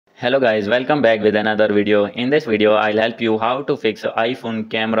Hello guys, welcome back with another video. In this video, I'll help you how to fix iPhone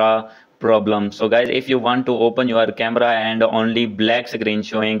camera problem. So guys, if you want to open your camera and only black screen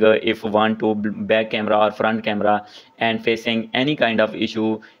showing if want to back camera or front camera and facing any kind of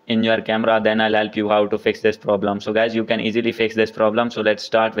issue in your camera, then I'll help you how to fix this problem. So guys, you can easily fix this problem. So let's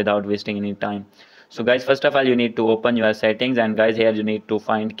start without wasting any time. So guys, first of all, you need to open your settings, and guys, here you need to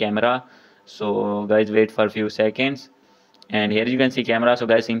find camera. So guys, wait for a few seconds, and here you can see camera. So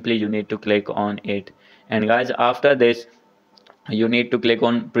guys, simply you need to click on it, and guys, after this you need to click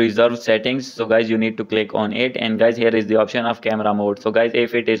on preserve settings. So guys, you need to click on it, and guys, here is the option of camera mode. So guys,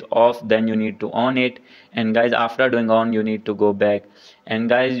 if it is off, then you need to on it, and guys, after doing on, you need to go back, and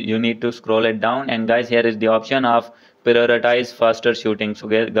guys, you need to scroll it down, and guys, here is the option of prioritize faster shooting. So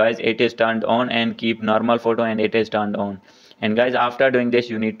guys, it is turned on, and keep normal photo, and it is turned on, and guys, after doing this,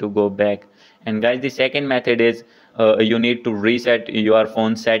 you need to go back, and guys, the second method is you need to reset your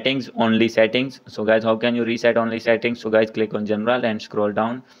phone settings, only settings. So guys, how can you reset only settings? So guys, click on general and scroll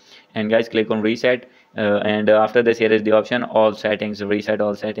down, and guys, click on reset, and after this, here is the option all settings, reset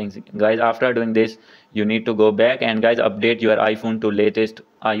all settings. Guys, after doing this, you need to go back, and guys, update your iPhone to latest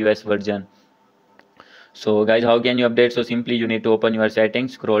iOS version. So guys, how can you update? So simply you need to open your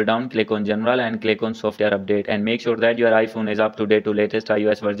settings, scroll down, click on general, and click on software update, and make sure that your iPhone is up to date to latest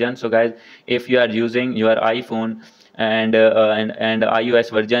iOS version. So guys, if you are using your iPhone and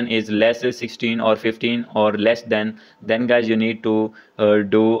iOS version is less 16 or 15 or less than, then guys, you need to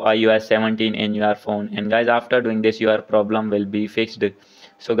do iOS 17 in your phone, and guys, after doing this, your problem will be fixed.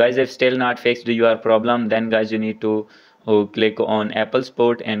 So guys, if still not fixed your problem, then guys, you need to click on Apple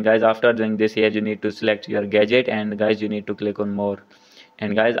Sport, and guys, after doing this, here you need to select your gadget, and guys, you need to click on more,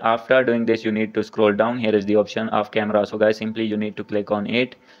 and guys, after doing this, you need to scroll down. Here is the option of camera. So guys, simply you need to click on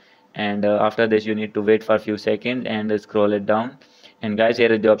it, and after this, you need to wait for a few seconds and scroll it down, and guys,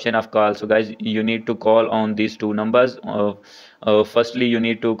 here is the option of call. So guys, you need to call on these two numbers. Firstly, you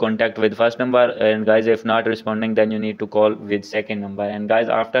need to contact with first number, and guys, if not responding, then you need to call with second number, and guys,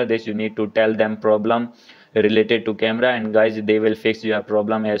 after this, you need to tell them problem related to camera, and guys, they will fix your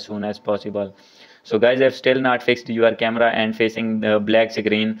problem as soon as possible. So guys, if still not fixed your camera and facing the black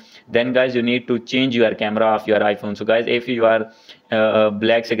screen, then guys, you need to change your camera of your iPhone. So guys, if you are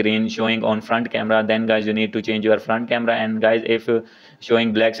black screen showing on front camera, then guys, you need to change your front camera, and guys, if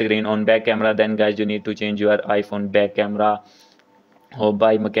showing black screen on back camera, then guys, you need to change your iPhone back camera or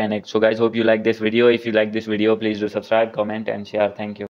by mechanic. So guys, hope you like this video. If you like this video, please do subscribe, comment, and share. Thank you.